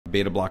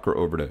beta blocker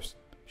overdose.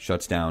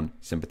 Shuts down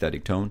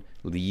sympathetic tone,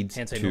 leads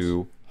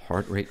to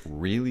heart rate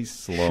really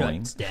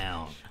slowing.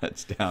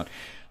 Shuts down.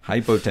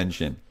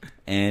 Hypotension,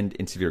 and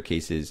in severe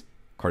cases,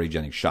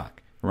 cardiogenic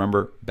shock.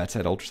 Remember,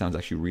 bedside ultrasound is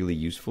actually really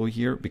useful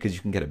here because you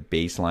can get a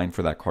baseline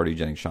for that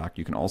cardiogenic shock.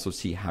 You can also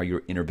see how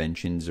your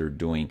interventions are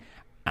doing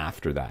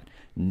after that.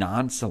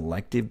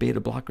 Non-selective beta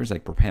blockers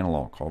like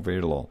propranolol,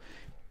 carvedilol,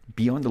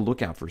 be on the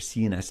lookout for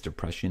CNS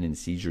depression and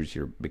seizures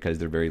here because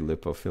they're very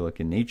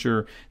lipophilic in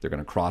nature. They're going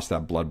to cross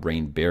that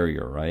blood-brain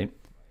barrier, right?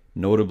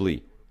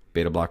 Notably,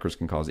 beta blockers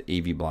can cause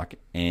AV block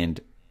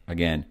and,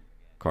 again,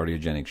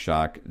 cardiogenic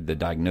shock. The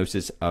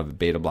diagnosis of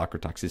beta blocker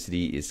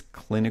toxicity is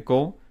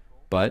clinical,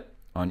 but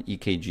on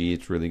EKG,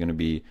 it's really going to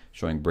be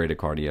showing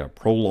bradycardia,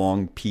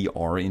 prolonged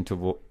PR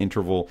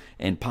interval,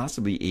 and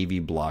possibly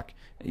AV block.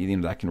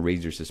 That can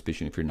raise your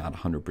suspicion if you're not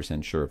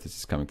 100% sure if this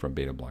is coming from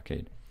beta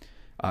blockade.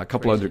 A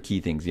couple other key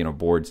things,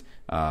 boards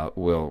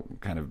will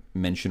kind of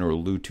mention or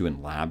allude to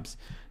in labs.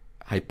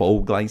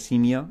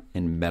 Hypoglycemia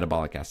and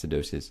metabolic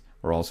acidosis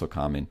are also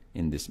common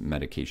in this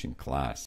medication class.